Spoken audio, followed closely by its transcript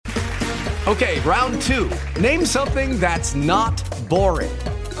Okay, round two. Name something that's not boring.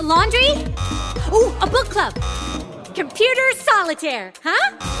 A laundry? Ooh, a book club. Computer solitaire,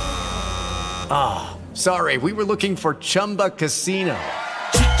 huh? Ah, sorry, we were looking for Chumba Casino.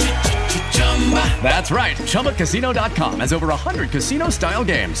 That's right, ChumbaCasino.com has over 100 casino-style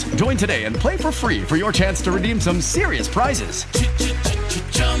games. Join today and play for free for your chance to redeem some serious prizes.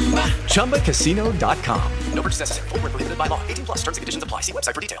 ChumbaCasino.com. No purchase necessary. Void where prohibited by law. 18 plus terms and conditions apply. See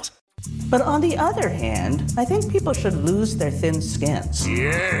website for details. But on the other hand, I think people should lose their thin skins.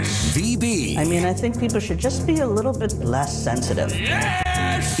 Yes. VB. I think people should just be a little bit less sensitive.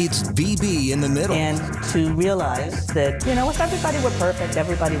 Yes. It's VB in the middle. And to realize that, if everybody were perfect,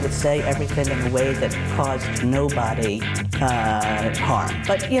 everybody would say everything in a way that caused nobody harm.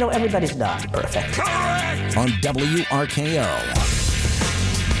 But, everybody's not perfect. Correct. On WRKO.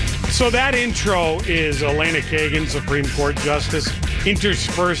 So that intro is Elena Kagan, Supreme Court Justice,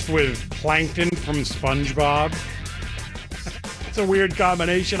 interspersed with Plankton from SpongeBob. It's a weird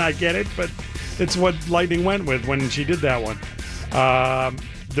combination, I get it, but it's what Lightning went with when she did that one.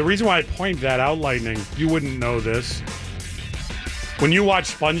 The reason why I point that out, Lightning, you wouldn't know this. When you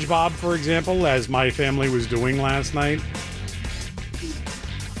watch SpongeBob, for example, as my family was doing last night,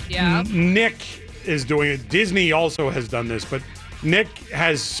 yeah, Nick is doing it. Disney also has done this, but Nick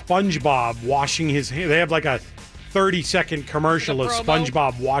has SpongeBob washing his hands. They have like a 30-second commercial of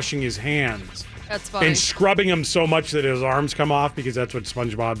SpongeBob washing his hands. That's funny. And scrubbing them so much that his arms come off, because that's what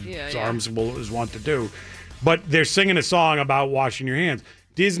SpongeBob's arms is want to do. But they're singing a song about washing your hands.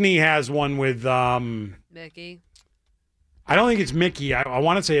 Disney has one with Mickey. I don't think it's Mickey. I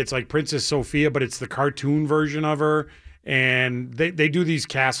want to say it's like Princess Sophia, but it's the cartoon version of her. And they do these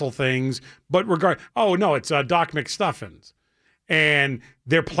castle things. But it's Doc McStuffins. And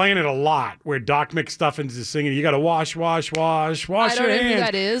they're playing it a lot, where Doc McStuffins is singing, you got to wash your hands. I don't know who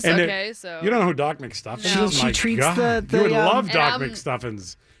that is. And okay, so. You don't know who Doc McStuffins No. is? She My treats God. the You would love Doc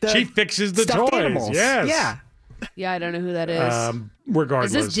McStuffins. She fixes the stuffed toys. animals. Yes. Yeah. Yeah, I don't know who that is.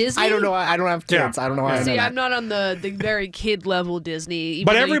 Regardless. Is this Disney? I don't know. I don't have kids. Yeah. I don't know how I know See, that. I'm not on the very kid level Disney. even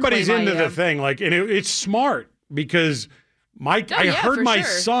But though you everybody's claim into I the am. thing. And it's smart, because I heard for my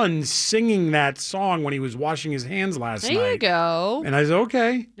sure. son singing that song when he was washing his hands last night. There you go. And I said,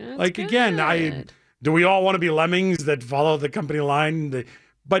 okay. That's Again, do we all want to be lemmings that follow the company line?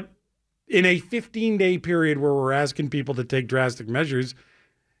 But in a 15-day period where we're asking people to take drastic measures,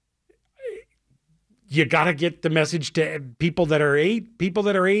 you got to get the message to people that are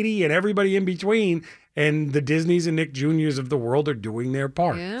 80, and everybody in between. And the Disneys and Nick Jr.'s of the world are doing their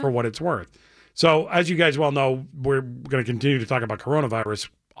part for what it's worth. So, as you guys well know, we're going to continue to talk about coronavirus,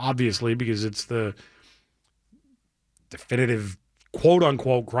 obviously, because it's the definitive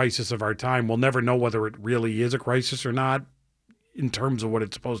quote-unquote crisis of our time. We'll never know whether it really is a crisis or not in terms of what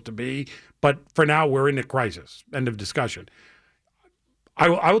it's supposed to be. But for now, we're in a crisis. End of discussion.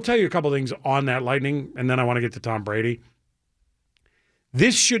 I will tell you a couple things on that, Lightning, and then I want to get to Tom Brady.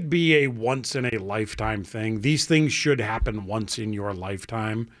 This should be a once-in-a-lifetime thing. These things should happen once in your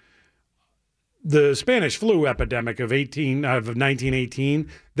lifetime. The Spanish flu epidemic of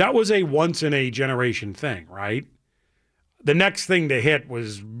 1918, that was a once-in-a-generation thing, right? The next thing to hit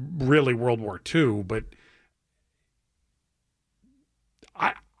was really World War II, but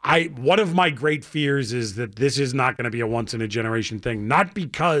one of my great fears is that this is not going to be a once-in-a-generation thing, not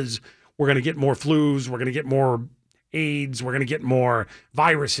because we're going to get more flus, we're going to get more AIDS, we're going to get more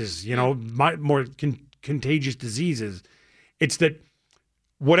viruses, more contagious diseases. It's that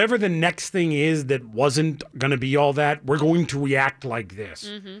whatever the next thing is that wasn't going to be all that, we're going to react like this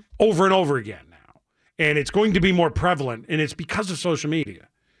over and over again now. And it's going to be more prevalent, and it's because of social media.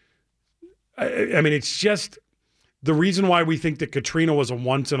 I mean, it's just the reason why we think that Katrina was a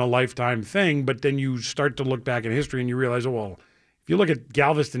once-in-a-lifetime thing, but then you start to look back in history and you realize, if you look at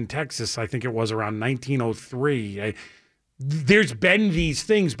Galveston, Texas, I think it was around 1903. There's been these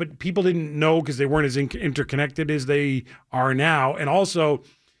things, but people didn't know because they weren't as interconnected as they are now. And also,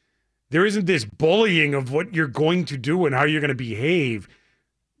 there isn't this bullying of what you're going to do and how you're going to behave.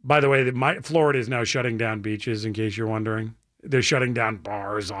 By the way, Florida is now shutting down beaches, in case you're wondering. They're shutting down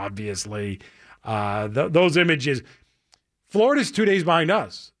bars, obviously. Those images. Florida's 2 days behind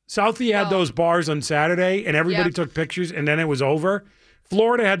us. Southie had those bars on Saturday, and everybody took pictures, and then it was over.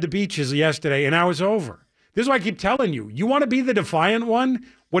 Florida had the beaches yesterday, and now it's over. This is why I keep telling you. You want to be the defiant one?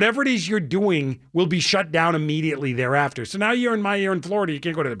 Whatever it is you're doing will be shut down immediately thereafter. So now you're in Florida. You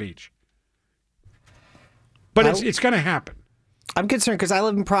can't go to the beach. But it's going to happen. I'm concerned because I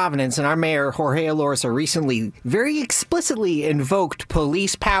live in Providence, and our mayor, Jorge Alorza, recently very explicitly invoked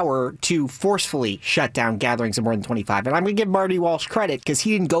police power to forcefully shut down gatherings of more than 25. And I'm going to give Marty Walsh credit because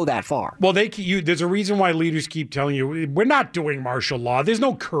he didn't go that far. Well, there's a reason why leaders keep telling you, we're not doing martial law. There's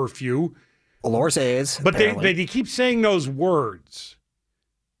no curfew. Alorza is. But they keep saying those words.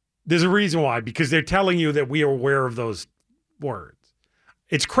 There's a reason why, because they're telling you that we are aware of those words.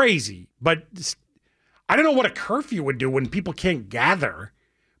 It's crazy, but I don't know what a curfew would do when people can't gather,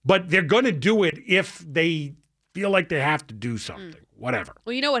 but they're going to do it if they feel like they have to do something, whatever.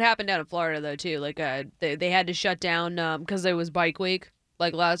 Well, you know what happened down in Florida, though, too? Like, they had to shut down because there was Bike Week,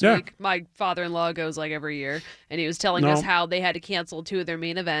 like last week. My father-in-law goes, like, every year, and he was telling us how they had to cancel 2 of their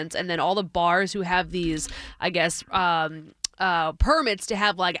main events, and then all the bars who have these, I guess, permits to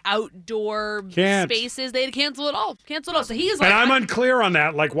have like outdoor spaces, they had to cancel it all. So he's like, and I'm unclear on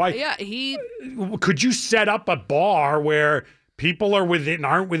that. Like, why? Yeah, could you set up a bar where people aren't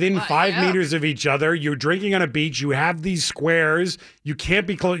within 5 meters of each other? You're drinking on a beach. You have these squares. You can't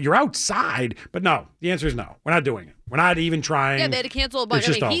be close. You're outside. But no, the answer is no. We're not doing it. We're not even trying. Yeah, they had to cancel a bunch.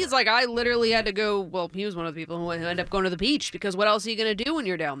 He's like, I literally had to go. Well, he was one of the people who ended up going to the beach because what else are you going to do when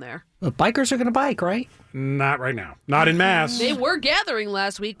you're down there? Well, bikers are going to bike, right? Not right now. Not in mass. They were gathering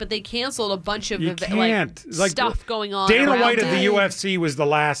last week, but they canceled a bunch of stuff going on. Dana White of the UFC was the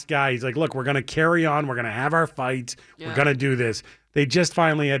last guy. He's like, look, we're going to carry on. We're going to have our fights. Yeah. We're going to do this. They just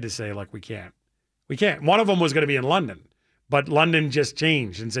finally had to say, look, we can't. We can't. One of them was going to be in London, but London just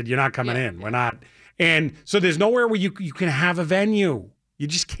changed and said, you're not coming in. We're not. And so there's nowhere where you can have a venue. You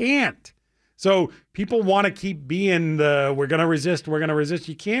just can't. So people want to keep being we're going to resist.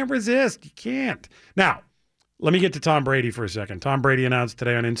 You can't resist. You can't. Now, let me get to Tom Brady for a second. Tom Brady announced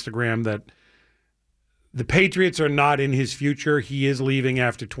today on Instagram that the Patriots are not in his future. He is leaving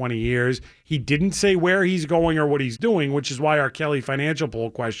after 20 years. He didn't say where he's going or what he's doing, which is why our Kelly Financial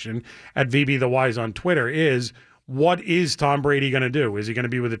Poll question at VB The Wise on Twitter is, what is Tom Brady going to do? Is he going to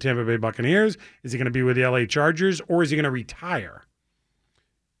be with the Tampa Bay Buccaneers? Is he going to be with the LA Chargers? Or is he going to retire?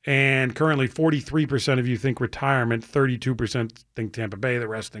 And currently 43% of you think retirement, 32% think Tampa Bay, the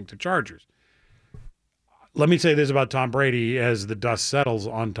rest think the Chargers. Let me say this about Tom Brady as the dust settles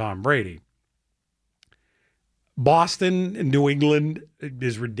on Tom Brady. Boston and New England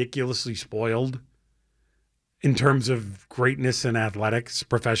is ridiculously spoiled in terms of greatness in athletics,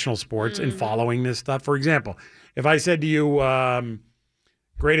 professional sports, and following this stuff. For example, if I said to you,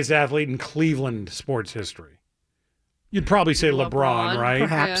 greatest athlete in Cleveland sports history, you'd probably say LeBron, right?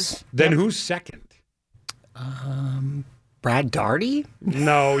 Perhaps. Yeah. Then who's second? Brad Daugherty?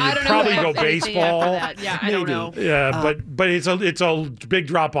 No, you'd probably go baseball. Yeah, I don't know. Yeah, but it's a big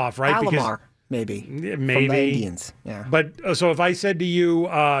drop off, right? Alomar, maybe. From the Indians. Yeah. But so if I said to you,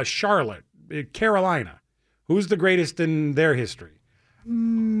 Charlotte, Carolina, who's the greatest in their history? I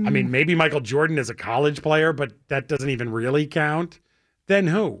mean, maybe Michael Jordan as a college player, but that doesn't even really count. Then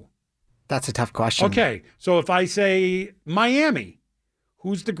who? That's a tough question. Okay, so if I say Miami,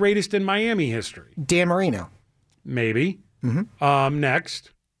 who's the greatest in Miami history? Dan Marino. Maybe.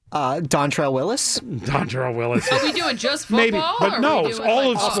 Next. Dontrell Willis. Dontrell Willis. Are we doing just football? Maybe, but no, it's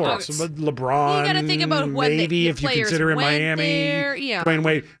all of sports. sports. But LeBron. You got to think about when maybe the if you consider in Miami. There. Yeah. Dwayne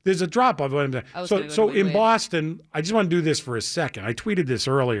Wade. There's a drop off. So in Boston, I just want to do this for a second. I tweeted this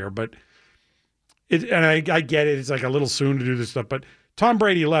earlier, but I get it. It's like a little soon to do this stuff, but Tom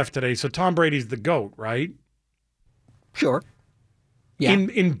Brady left today, so Tom Brady's the GOAT, right? Sure. Yeah.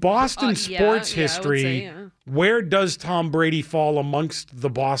 In Boston sports history, where does Tom Brady fall amongst the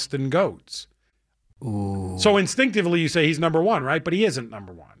Boston GOATs? Ooh. So instinctively you say he's number one, right? But he isn't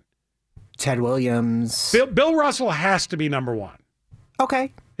number one. Ted Williams. Bill Russell has to be number one.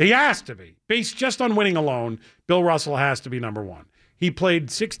 Okay. He has to be. Based just on winning alone, Bill Russell has to be number one. He played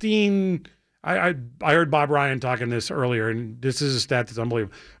 16... I heard Bob Ryan talking this earlier, and this is a stat that's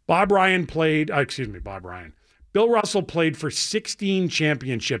unbelievable. Bill Russell played for 16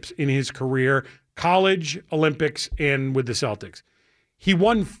 championships in his career, college, Olympics, and with the Celtics. He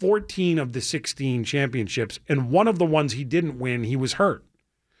won 14 of the 16 championships, and one of the ones he didn't win, he was hurt.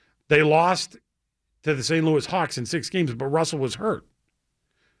 They lost to the St. Louis Hawks in 6 games, but Russell was hurt.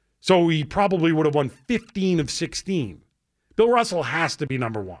 So he probably would have won 15 of 16. Bill Russell has to be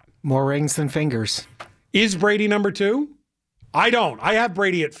number one. More rings than fingers. Is Brady number 2? I don't. I have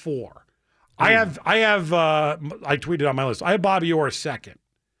Brady at 4. I tweeted on my list. I have Bobby Orr second.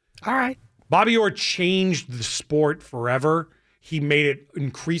 All right. Bobby Orr changed the sport forever. He made it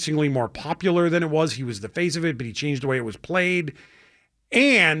increasingly more popular than it was. He was the face of it, but he changed the way it was played.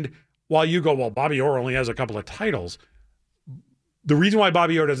 And while you go, well, Bobby Orr only has a couple of titles, The reason why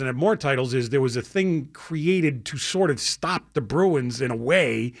Bobby Orr doesn't have more titles is there was a thing created to sort of stop the Bruins in a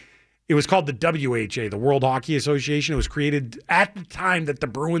way. It was called the WHA, the World Hockey Association. It was created at the time that the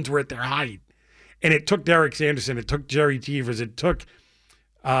Bruins were at their height. And it took Derek Sanderson, it took Jerry Teevers, it took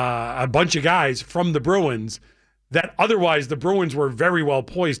a bunch of guys from the Bruins that otherwise the Bruins were very well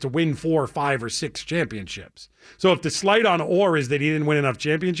poised to win 4, 5, or 6 championships. So if the slight on Orr is that he didn't win enough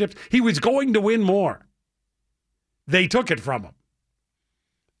championships, he was going to win more. They took it from him.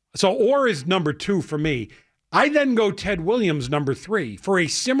 So Orr is number 2 for me. I then go Ted Williams number 3 for a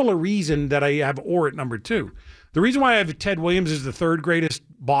similar reason that I have Orr at number 2. The reason why I have Ted Williams as the 3rd greatest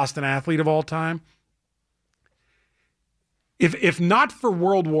Boston athlete of all time, if not for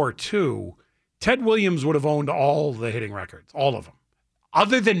World War II, Ted Williams would have owned all the hitting records, all of them.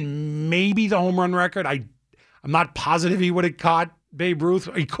 Other than maybe the home run record, I'm not positive he would have caught Babe Ruth.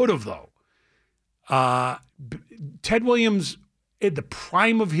 He could have, though. Ted Williams, at the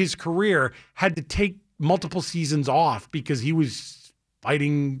prime of his career, had to take multiple seasons off because he was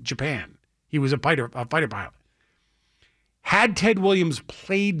fighting Japan. He was a fighter pilot. Had Ted Williams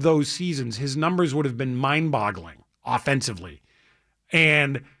played those seasons, his numbers would have been mind-boggling offensively.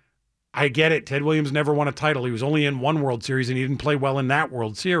 And I get it. Ted Williams never won a title. He was only in one World Series, and he didn't play well in that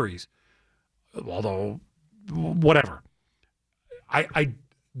World Series. Although, whatever.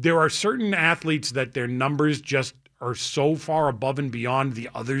 There are certain athletes that their numbers just are so far above and beyond the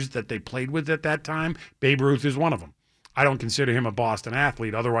others that they played with at that time. Babe Ruth is one of them. I don't consider him a Boston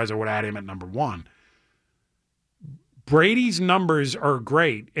athlete. Otherwise, I would add him at number 1. Brady's numbers are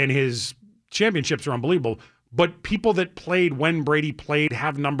great, and his championships are unbelievable. But people that played when Brady played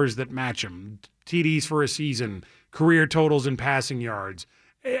have numbers that match him. TDs for a season, career totals and passing yards.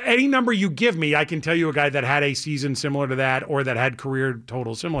 Any number you give me, I can tell you a guy that had a season similar to that or that had career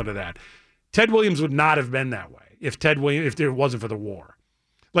totals similar to that. Ted Williams would not have been that way if it wasn't for the war.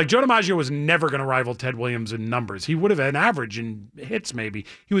 Like, Joe DiMaggio was never going to rival Ted Williams in numbers. He would have an average in hits, maybe.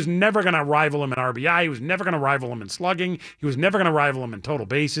 He was never going to rival him in RBI. He was never going to rival him in slugging. He was never going to rival him in total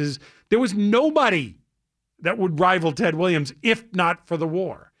bases. There was nobody that would rival Ted Williams if not for the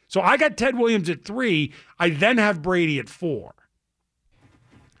war. So I got Ted Williams at 3. I then have Brady at 4.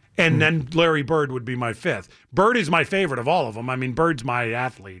 And then Larry Bird would be my 5th. Bird is my favorite of all of them. I mean, Bird's my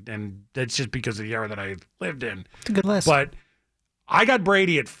athlete, and that's just because of the era that I lived in. It's a good list. But I got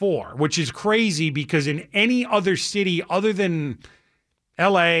Brady at 4, which is crazy because in any other city other than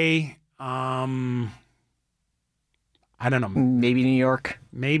L.A., I don't know. Maybe New York.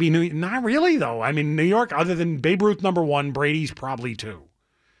 Not really, though. I mean, New York, other than Babe Ruth number 1, Brady's probably 2.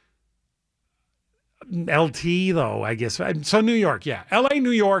 LT, though, I guess. So New York, yeah. L.A.,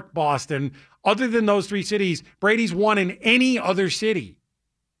 New York, Boston. Other than those 3 cities, Brady's 1 in any other city.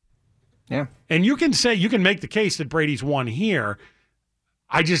 Yeah. And you can make the case that Brady's 1 here.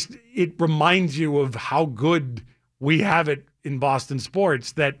 It reminds you of how good we have it in Boston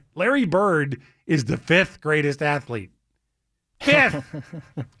sports that Larry Bird is the 5th greatest athlete. 5th.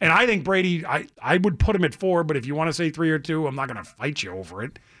 And I think Brady, I would put him at 4, but if you want to say 3 or 2, I'm not going to fight you over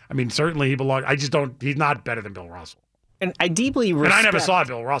it. I mean, certainly he belongs. He's not better than Bill Russell. And I deeply respect. And I never saw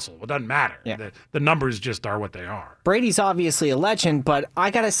Bill Russell. It doesn't matter. Yeah. The numbers just are what they are. Brady's obviously a legend, but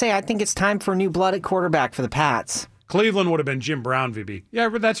I got to say, I think it's time for new blood at quarterback for the Pats. Cleveland would have been Jim Brown, VB. Yeah,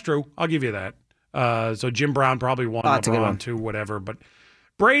 but that's true. I'll give you that. So Jim Brown probably 1, LeBron 2, whatever. But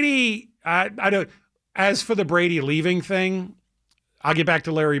Brady, I don't. As for the Brady leaving thing, I'll get back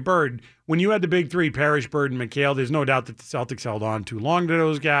to Larry Bird. When you had the big 3, Parrish, Bird, and McHale, there's no doubt that the Celtics held on too long to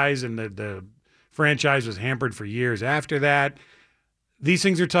those guys, and the franchise was hampered for years after that. These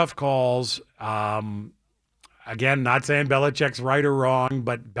things are tough calls. Again, not saying Belichick's right or wrong,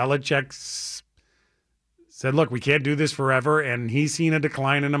 but Belichick said, look, we can't do this forever, and he's seen a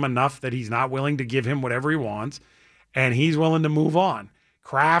decline in him enough that he's not willing to give him whatever he wants, and he's willing to move on.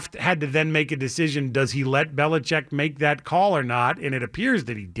 Kraft had to then make a decision. Does he let Belichick make that call or not? And it appears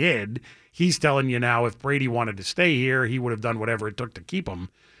that he did. He's telling you now if Brady wanted to stay here, he would have done whatever it took to keep him.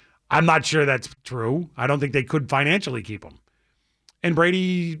 I'm not sure that's true. I don't think they could financially keep him. And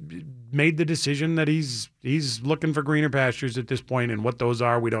Brady made the decision that he's looking for greener pastures at this point, and what those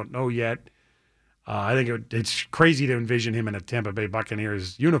are, we don't know yet. I think it's crazy to envision him in a Tampa Bay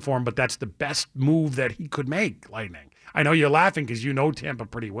Buccaneers uniform, but that's the best move that he could make, Lightning. I know you're laughing because you know Tampa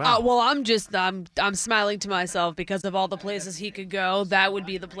pretty well. Well, I'm smiling to myself because of all the places he could go. That would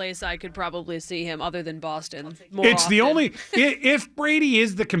be the place I could probably see him, other than Boston. It's the only if Brady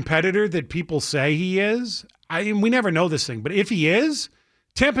is the competitor that people say he is. We never know this thing, but if he is,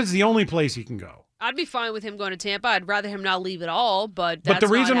 Tampa's the only place he can go. I'd be fine with him going to Tampa. I'd rather him not leave at all, but the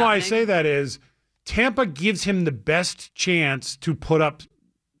reason why I say that is Tampa gives him the best chance to put up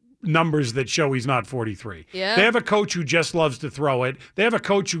numbers that show he's not 43. Yeah. They have a coach who just loves to throw it. They have a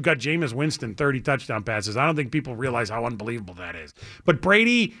coach who got Jameis Winston 30 touchdown passes. I don't think people realize how unbelievable that is. But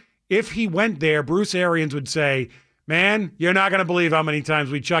Brady, if he went there, Bruce Arians would say, man, you're not going to believe how many times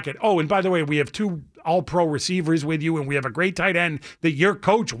we chuck it. Oh, and by the way, we have 2 all-pro receivers with you, and we have a great tight end that your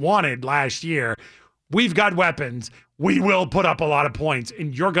coach wanted last year. We've got weapons. We will put up a lot of points,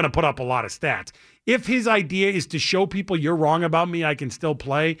 and you're going to put up a lot of stats. If his idea is to show people you're wrong about me, I can still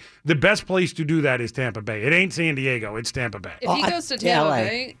play, the best place to do that is Tampa Bay. It ain't San Diego. It's Tampa Bay. If he goes to Tampa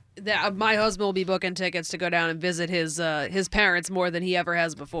Bay, my husband will be booking tickets to go down and visit his parents more than he ever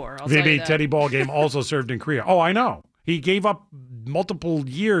has before. I'll tell you VB, that. Teddy Ballgame also served in Korea. Oh, I know. He gave up multiple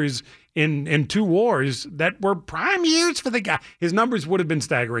years in 2 wars that were prime years for the guy. His numbers would have been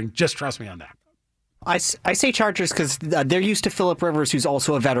staggering. Just trust me on that. I say Chargers because they're used to Phillip Rivers, who's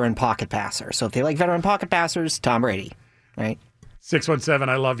also a veteran pocket passer. So if they like veteran pocket passers, Tom Brady, right? 617,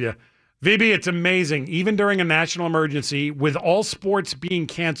 I love you. VB, it's amazing. Even during a national emergency, with all sports being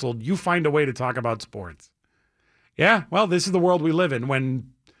canceled, you find a way to talk about sports. Yeah, well, this is the world we live in. When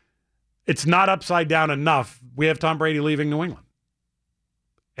it's not upside down enough, we have Tom Brady leaving New England.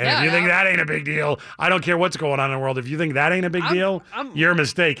 And if you think that ain't a big deal, I don't care what's going on in the world. If you think that ain't a big deal, you're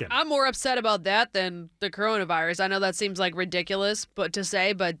mistaken. I'm more upset about that than the coronavirus. I know that seems like ridiculous but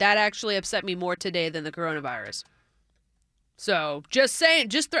that actually upset me more today than the coronavirus. So just saying,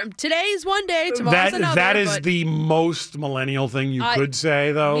 today's one day, tomorrow's another. That is the most millennial thing you could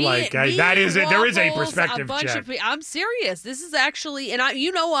say, though. That is it. There is a perspective check. I'm serious. This is actually, and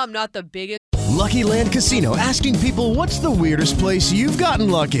I'm not the biggest. Lucky Land Casino, asking people, what's the weirdest place you've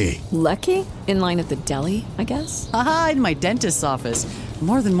gotten lucky? Lucky? In line at the deli, I guess? Aha, in my dentist's office.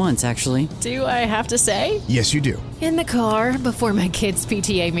 More than once, actually. Do I have to say? Yes, you do. In the car before my kids'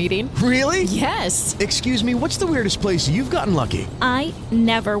 PTA meeting. Really? Yes. Excuse me, what's the weirdest place you've gotten lucky? I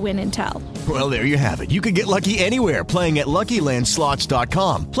never win and tell. Well, there you have it. You can get lucky anywhere, playing at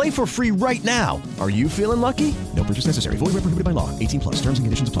LuckyLandSlots.com. Play for free right now. Are you feeling lucky? No purchase necessary. Void where prohibited by law. 18+. Terms and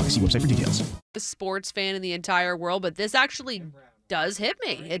conditions apply. See website for details. A sports fan in the entire world, but this actually does hit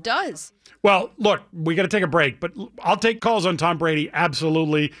me. It does. Well, look, we got to take a break, but I'll take calls on Tom Brady.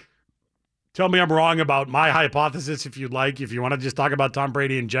 Absolutely. Tell me I'm wrong about my hypothesis if you'd like. If you want to just talk about Tom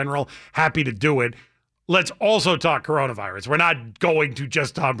Brady in general, happy to do it. Let's also talk coronavirus. We're not going to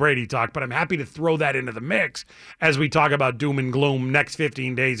just Tom Brady talk, but I'm happy to throw that into the mix as we talk about doom and gloom. Next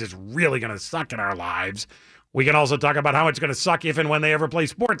 15 days is really going to suck in our lives. We can also talk about how it's going to suck if and when they ever play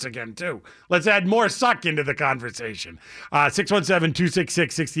sports again, too. Let's add more suck into the conversation.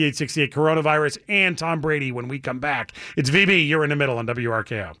 617-266-6868, coronavirus and Tom Brady when we come back. It's VB, you're in the middle on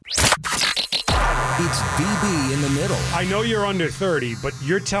WRKO. It's VB in the middle. I know you're under 30, but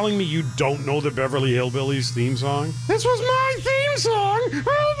you're telling me you don't know the Beverly Hillbillies theme song? This was my theme song!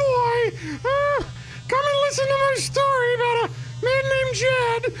 Oh, boy! Come and listen to my story about a man named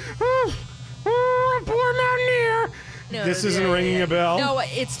Jed. A poor mountaineer. No, this isn't ringing a bell? No,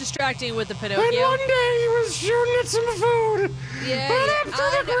 it's distracting with the Pinocchio. And one day he was shooting at some food. Yeah, and up to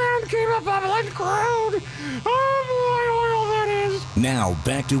the ground came a bubbling crowd. Oh, boy, oil that is. Now,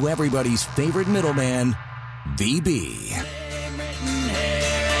 back to everybody's favorite middleman, VB.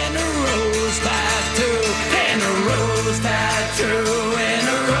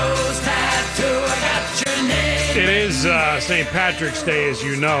 It is St. Patrick's Day, as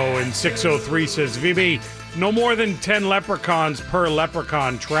you know, and 603 says, VB, no more than 10 leprechauns per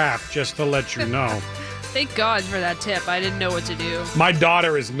leprechaun trap, just to let you know. Thank God for that tip. I didn't know what to do. My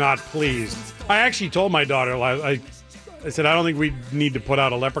daughter is not pleased. I actually told my daughter, I said, I don't think we need to put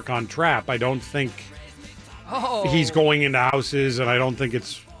out a leprechaun trap. I don't think he's going into houses, and I don't think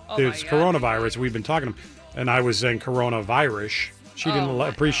it's coronavirus. We've been talking to him, and I was saying coronavirus. She didn't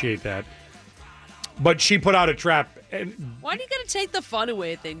appreciate that. But she put out a trap. And why do you got to take the fun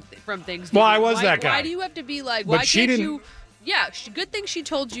away from things? Well, I was that guy. Why do you have to be like, why can't you? Yeah, good thing she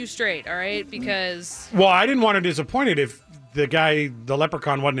told you straight, all right? Because... Well, I didn't want her disappointed if the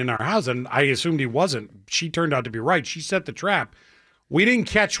leprechaun wasn't in our house, and I assumed he wasn't. She turned out to be right. She set the trap. We didn't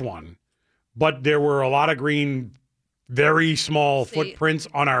catch one, but there were a lot of green, very small footprints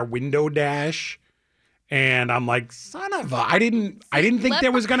on our window dash. And I'm like, son of a... I didn't think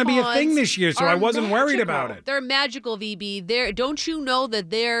there was going to be a thing this year, so I wasn't worried about it. They're magical, VB. Don't you know that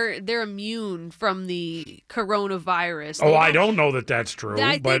they're immune from the coronavirus? I don't know that that's true.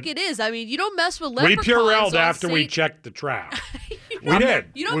 I think it is. I mean, you don't mess with leprechauns. We Purelled after we checked the trap. We did.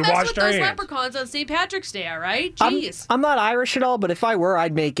 You don't mess with those leprechauns on St. Patrick's Day, all right? Jeez. I'm not Irish at all, but if I were,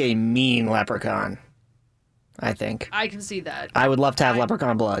 I'd make a mean leprechaun, I think. I can see that. I would love to have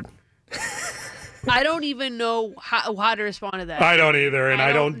leprechaun blood. I don't even know how to respond to that. I don't either, and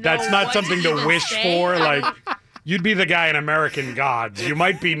I don't. That's not something to wish for. Like, you'd be the guy in American Gods. You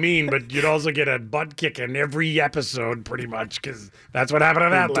might be mean, but you'd also get a butt kick in every episode, pretty much, because that's what happened to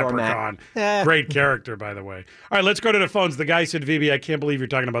that leprechaun. Great character, by the way. All right, let's go to the phones. The guy said, "VB, I can't believe you're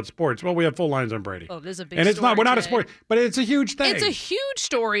talking about sports." Well, we have full lines on Brady. Oh, there's a big. And it's story not. We're not a today. sport, but it's a huge thing. It's a huge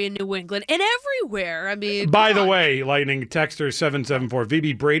story in New England and everywhere. I mean, By the way, Lightning Texter 774,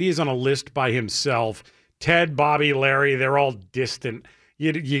 VB Brady is on a list by himself. Ted, Bobby, Larry, they're all distant.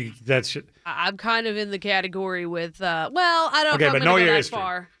 I'm kind of in the category with. I don't. Okay, I'm but gonna know go your that history.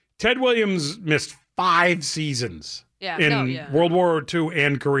 far. Ted Williams missed 5 seasons in World War II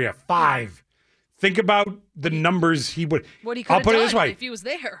and Korea. 5. Think about the numbers he would. What he could I'll have put it done this way: if he was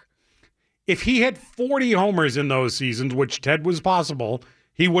there. if he had 40 homers in those seasons, which Ted was possible,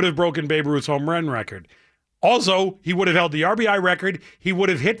 he would have broken Babe Ruth's home run record. Also, he would have held the RBI record. He would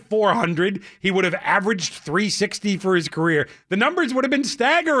have hit 400. He would have averaged 360 for his career. The numbers would have been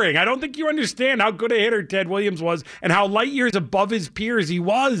staggering. I don't think you understand how good a hitter Ted Williams was and how light years above his peers he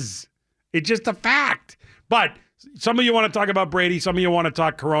was. It's just a fact. But some of you want to talk about Brady. Some of you want to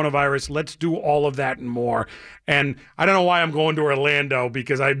talk coronavirus. Let's do all of that and more. And I don't know why I'm going to Orlando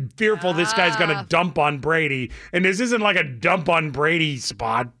because I'm fearful this guy's going to dump on Brady. And this isn't like a dump on Brady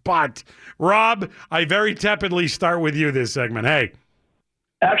spot. But, Rob, I very tepidly start with you this segment. Hey.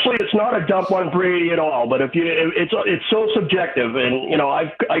 Actually, it's not a dump on Brady at all. But it's so subjective. And,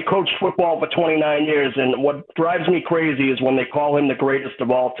 I coached football for 29 years. And what drives me crazy is when they call him the greatest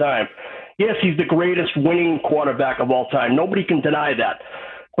of all time. Yes, he's the greatest winning quarterback of all time. Nobody can deny that.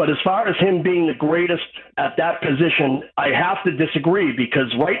 But as far as him being the greatest at that position, I have to disagree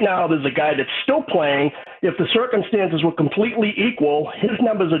because right now there's a guy that's still playing. If the circumstances were completely equal, his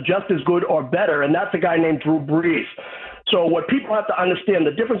numbers are just as good or better, and that's a guy named Drew Brees. So what people have to understand,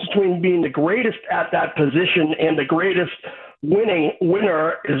 the difference between being the greatest at that position and the greatest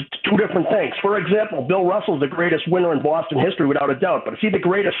winner is 2 different things. For example, Bill Russell's the greatest winner in Boston history without a doubt. But is he the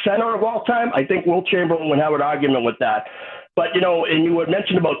greatest center of all time? I think Wilt Chamberlain would have an argument with that. But, and you had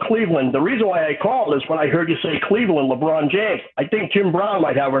mentioned about Cleveland. The reason why I called is when I heard you say Cleveland, LeBron James. I think Jim Brown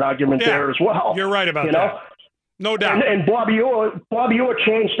might have an argument there as well. You're right about that. No doubt. And Bobby Orr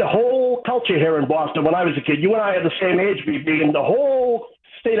changed the whole culture here in Boston when I was a kid. You and I are the same age, BB, and the whole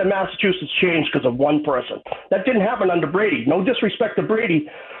state of Massachusetts changed because of one person. That didn't happen under Brady. No disrespect to Brady.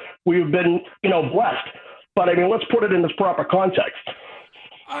 We've been, blessed. But, let's put it in this proper context.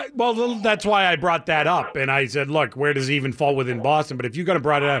 Well, that's why I brought that up. And I said, look, where does he even fall within Boston? But if you're going to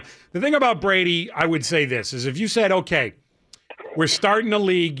brought it up, the thing about Brady, I would say this, is if you said, okay, we're starting a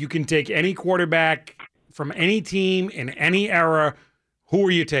league, you can take any quarterback from any team in any era, who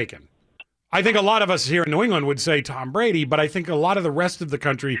are you taking? I think a lot of us here in New England would say Tom Brady, but I think a lot of the rest of the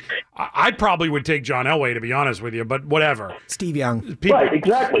country, I probably would take John Elway, to be honest with you, but whatever. Steve Young. Right,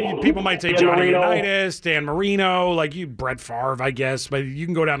 exactly. People might say Johnny Unitas, Dan Marino, like you, Brett Favre, I guess, but you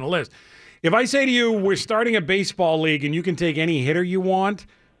can go down the list. If I say to you, we're starting a baseball league and you can take any hitter you want,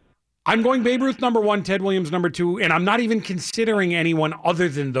 I'm going Babe Ruth number 1, Ted Williams number 2, and I'm not even considering anyone other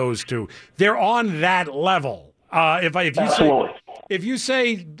than those 2. They're on that level. If you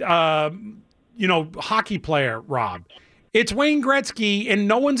say hockey player, Rob, it's Wayne Gretzky, and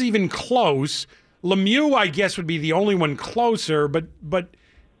no one's even close. Lemieux, I guess, would be the only one closer, so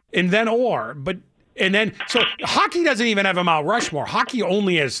hockey doesn't even have a Mount Rushmore. Hockey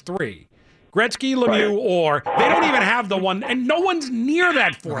only has 3. Gretzky, Lemieux, or they don't even have the one, and no one's near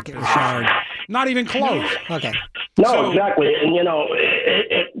that 4th position. Not even close. Okay. No, exactly. And,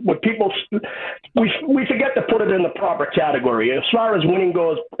 what people, we forget to put it in the proper category. As far as winning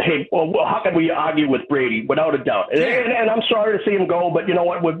goes, hey, well, how can we argue with Brady? Without a doubt. And I'm sorry to see him go, but you know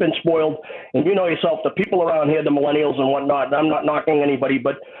what? We've been spoiled. And you know yourself, the people around here, the millennials and whatnot, I'm not knocking anybody,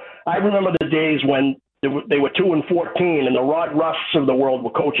 but I remember the days when they were 2-14, and the Rod Rusts of the world were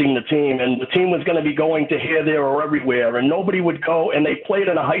coaching the team, and the team was going to be going to here, there, or everywhere, and nobody would go, and they played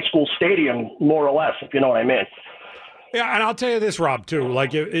in a high school stadium, more or less, if you know what I mean. Yeah, and I'll tell you this, Rob, too.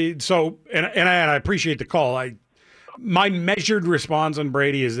 Like, I appreciate the call. My measured response on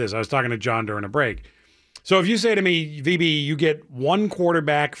Brady is this. I was talking to John during a break. So if you say to me, VB, you get one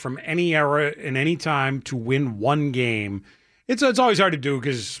quarterback from any era in any time to win one game, it's always hard to do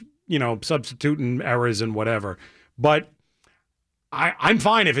because substituting errors and whatever. But I'm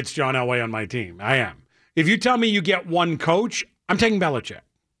fine if it's John Elway on my team. I am. If you tell me you get one coach, I'm taking Belichick.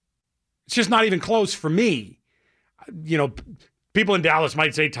 It's just not even close for me. People in Dallas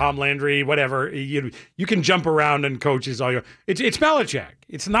might say Tom Landry, whatever. You can jump around and coaches all your. It's Belichick.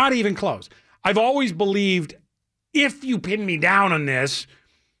 It's not even close. I've always believed, if you pin me down on this,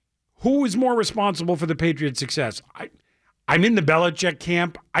 who is more responsible for the Patriots' success? I'm in the Belichick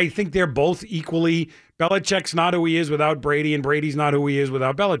camp. I think they're both equally. Belichick's not who he is without Brady, and Brady's not who he is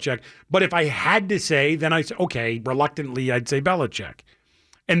without Belichick. But if I had to say, then I say, okay, reluctantly, I'd say Belichick.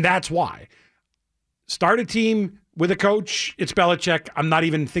 And that's why. Start a team with a coach, it's Belichick. I'm not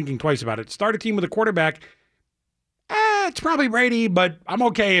even thinking twice about it. Start a team with a quarterback, it's probably Brady, but I'm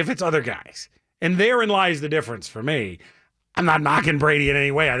okay if it's other guys. And therein lies the difference for me. I'm not knocking Brady in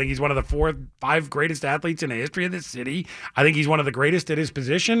any way. I think he's one of the 4 or 5 greatest athletes in the history of this city. I think he's one of the greatest at his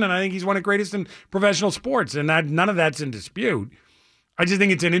position, and I think he's one of the greatest in professional sports, and none of that's in dispute. I just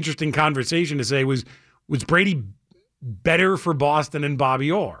think it's an interesting conversation to say, was Brady better for Boston and Bobby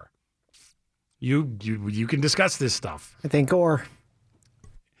Orr? You can discuss this stuff. I think Orr.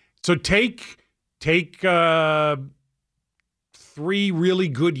 So take 3 really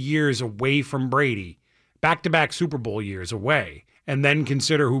good years away from Brady. Back-to-back Super Bowl years away, and then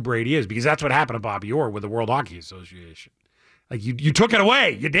consider who Brady is, because that's what happened to Bobby Orr with the World Hockey Association. Like, you took it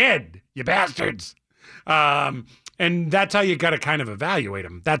away. You did. You bastards. And that's how you got to kind of evaluate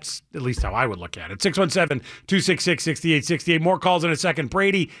him. That's at least how I would look at it. 617-266-6868. More calls in a second.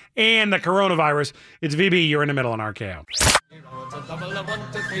 Brady and the coronavirus. It's VB. You're in the middle on RKO.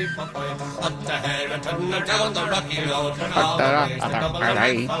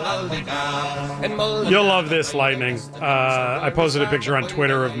 You'll love this, Lightning. I posted a picture on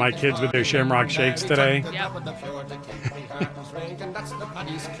Twitter of my kids with their Shamrock Shakes today.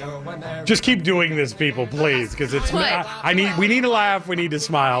 Just keep doing this, people, please, because it's we need to laugh, we need to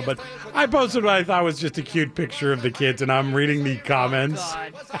smile. But I posted what I thought was just a cute picture of the kids, and I'm reading the comments. Oh,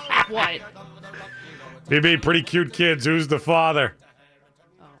 God. What? BB, pretty cute kids. Who's the father?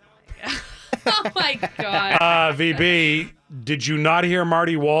 Oh, my God. VB, did you not hear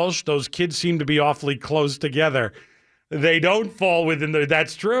Marty Walsh? Those kids seem to be awfully close together. They don't fall within the...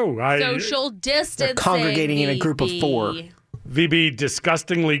 That's true. Social distancing. They're congregating in a group of 4. VB,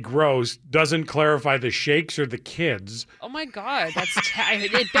 disgustingly gross, doesn't clarify the shakes or the kids. Oh, my God.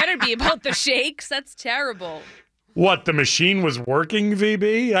 It better be about the shakes. That's terrible. What, the machine was working,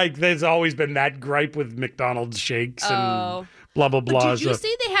 VB? Like, there's always been that gripe with McDonald's shakes and blah, blah, blah. But did you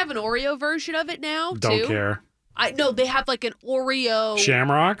see they have an Oreo version of it now, Don't care. No, they have like an Oreo.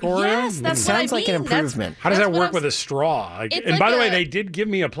 Shamrock Oreo? Yes, that's what I mean. Sounds like an improvement. How does that work with a straw? And by the way, they did give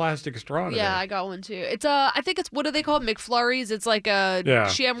me a plastic straw today. Yeah, I got one too. It's I think it's, what do they call it? McFlurries. It's like a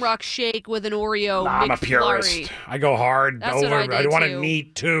Shamrock Shake with an Oreo McFlurry. I'm a purist. I go hard That's over. What I want it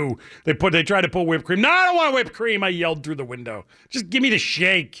neat too. They tried to put whipped cream. No, I don't want whipped cream. I yelled through the window. Just give me the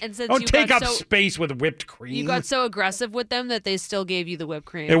shake. And since don't take up space with whipped cream. You got so aggressive with them that they still gave you the whipped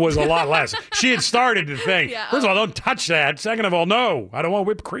cream. It was a lot less. She had started the thing. Yeah. First of all, don't touch that. Second of all, no, I don't want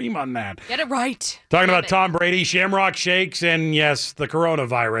whipped cream on that. Get it right. Talking about Tom Brady, Shamrock Shakes, and yes, the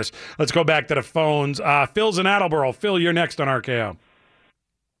coronavirus. Let's go back to the phones. Phil's in Attleboro. Phil, you're next on RKO.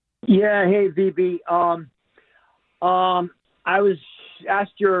 Yeah, hey, VB. I was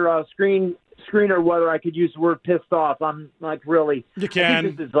asked your screener whether I could use the word pissed off. I'm like, really? You can. I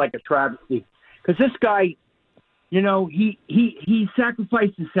think this is like a travesty. Because this guy, he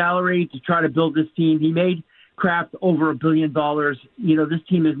sacrificed his salary to try to build this team. He made Kraft over $1 billion. This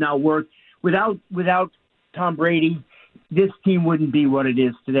team is now worth, without Tom Brady, this team wouldn't be what it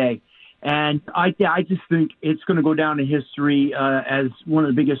is today. And I just think it's going to go down in history as one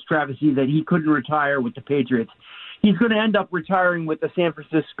of the biggest travesties that he couldn't retire with the Patriots. He's going to end up retiring with the San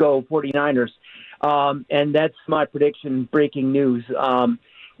Francisco 49ers. And that's my prediction, breaking news.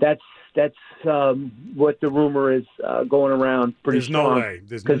 That's what the rumor is going around pretty strong.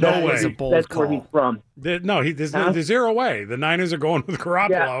 There's no way. That's where he's from. There's zero way. The Niners are going with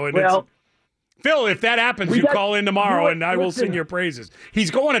Garoppolo. Phil, if that happens, you call in tomorrow and I will sing your praises.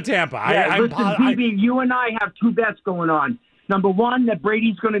 He's going to Tampa. PB, you and I have 2 bets going on. Number 1, that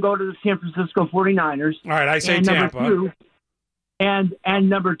Brady's going to go to the San Francisco 49ers. All right, I say Tampa.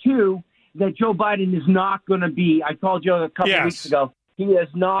 Number 2, that Joe Biden is not going to be, I told you a couple weeks ago, he is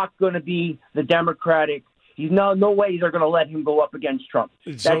not going to be the Democratic. No way they're going to let him go up against Trump.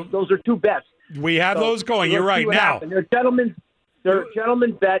 Those are 2 bets. We have those going. You're right. Now, they're gentlemen's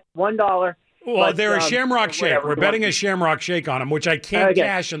bet, $1. Well, they're a Shamrock Shake. We're betting a Shamrock Shake on him, which I can't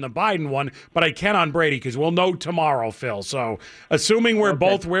cash in the Biden one, but I can on Brady because we'll know tomorrow, Phil. So, assuming we're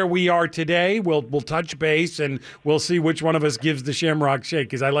both where we are today, we'll touch base and we'll see which one of us gives the Shamrock Shake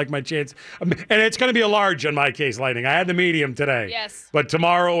because I like my chance. And it's going to be a large in my case, Lightning. I had the medium today. Yes. But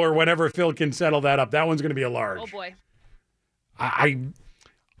tomorrow or whenever Phil can settle that up, that one's going to be a large. Oh, boy. I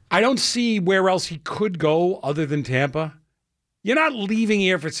don't see where else he could go other than Tampa. You're not leaving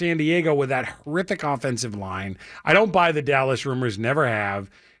here for San Diego with that horrific offensive line. I don't buy the Dallas rumors, never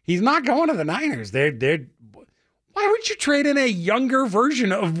have. He's not going to the Niners. Why would you trade in a younger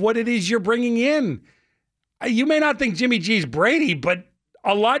version of what it is you're bringing in? You may not think Jimmy G's Brady, but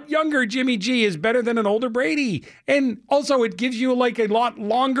a lot younger Jimmy G is better than an older Brady. And also, it gives you like a lot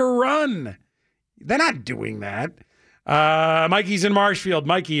longer run. They're not doing that. Mikey's in Marshfield.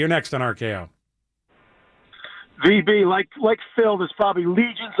 Mikey, you're next on RKO. VB, like Phil, there's probably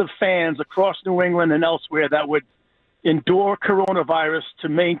legions of fans across New England and elsewhere that would endure coronavirus to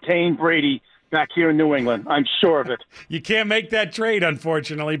maintain Brady back here in New England. I'm sure of it. You can't make that trade,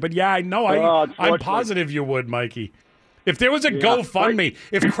 unfortunately. But yeah, I know. I'm positive you would, Mikey. If there was a GoFundMe,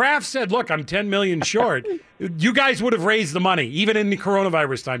 if Kraft said, look, I'm $10 million short, you guys would have raised the money. Even in the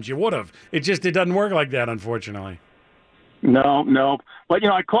coronavirus times, you would have. It doesn't work like that, unfortunately. No. But,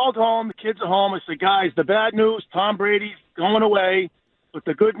 I called home. The kids are home. I said, guys, the bad news, Tom Brady's going away. But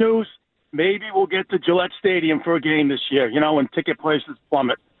the good news, maybe we'll get to Gillette Stadium for a game this year, when ticket prices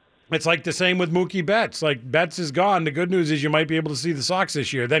plummet. It's like the same with Mookie Betts. Like, Betts is gone. The good news is you might be able to see the Sox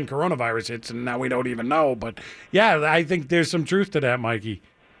this year. Then coronavirus hits, and now we don't even know. But, yeah, I think there's some truth to that, Mikey.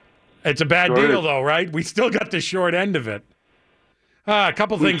 It's a bad deal, though, right? We still got the short end of it. A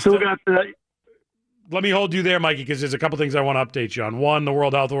couple things. Let me hold you there, Mikey, because there's a couple things I want to update you on. One, the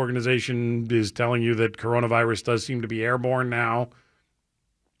World Health Organization is telling you that coronavirus does seem to be airborne now.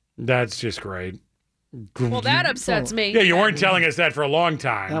 That's just great. Well, that upsets me. Yeah, you weren't telling us that for a long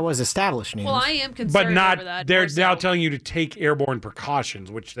time. That was established news. Well, I am concerned but not, over that. They're now telling you to take airborne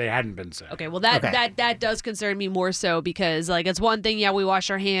precautions, which they hadn't been saying. Okay, well, that does concern me more so because, it's one thing, we wash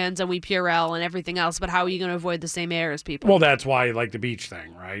our hands and we Purell and everything else, but how are you going to avoid the same air as people? Well, that's why, the beach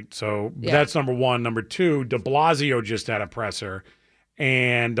thing, right? So that's number one. Number two, de Blasio just had a presser,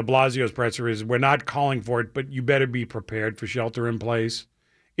 and de Blasio's presser is, we're not calling for it, but you better be prepared for shelter in place.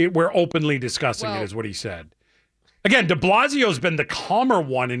 We're openly discussing it, is what he said. Again, de Blasio's been the calmer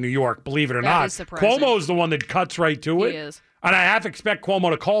one in New York, believe it or not. Cuomo's the one that cuts right to it. He is. And I half expect Cuomo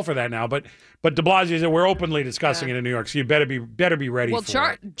to call for that now, but de Blasio said we're openly discussing it in New York, so you better be ready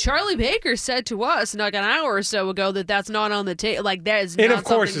for it. Charlie Baker said to us an hour or so ago that's not on the table. That is not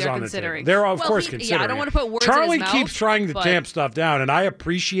something they're considering. They're of course considering. Yeah, I don't want to put words Charlie in his mouth. Keeps trying to tamp stuff down, and I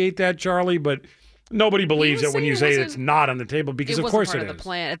appreciate that, Charlie, but nobody believes it when you say it's not on the table because, of course, it is. It wasn't part of the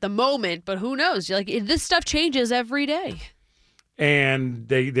plan at the moment, but who knows? This stuff changes every day. And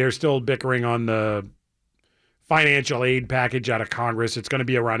they're still bickering on the financial aid package out of Congress. It's going to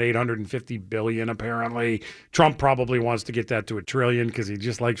be around $850 billion, apparently. Trump probably wants to get that to $1 trillion because he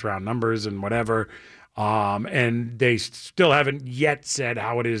just likes round numbers and whatever. And they still haven't yet said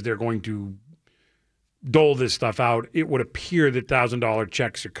how it is they're going to dole this stuff out. It would appear that $1,000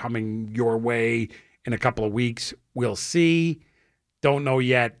 checks are coming your way in a couple of weeks. We'll see. Don't know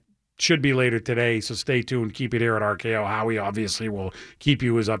yet. Should be later today, so stay tuned. Keep it here at RKO. Howie obviously will keep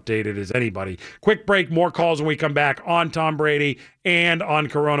you as updated as anybody. Quick break, more calls when we come back on Tom Brady and on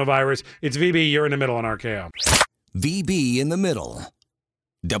coronavirus. It's VB, you're in the middle on RKO. VB in the middle.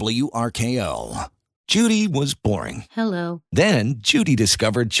 WRKO. Judy was boring. Hello. Then Judy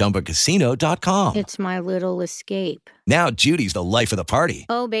discovered ChumbaCasino.com. It's my little escape. Now Judy's the life of the party.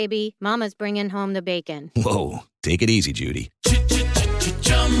 Oh, baby, mama's bringing home the bacon. Whoa, take it easy, Judy.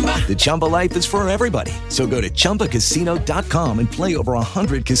 The Chumba life is for everybody. So go to ChumbaCasino.com and play over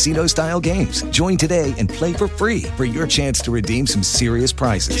 100 casino-style games. Join today and play for free for your chance to redeem some serious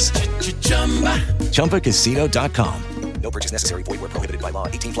prizes. ChumbaCasino.com. No purchase necessary. Void where prohibited by law.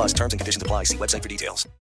 18+ terms and conditions apply. See website for details.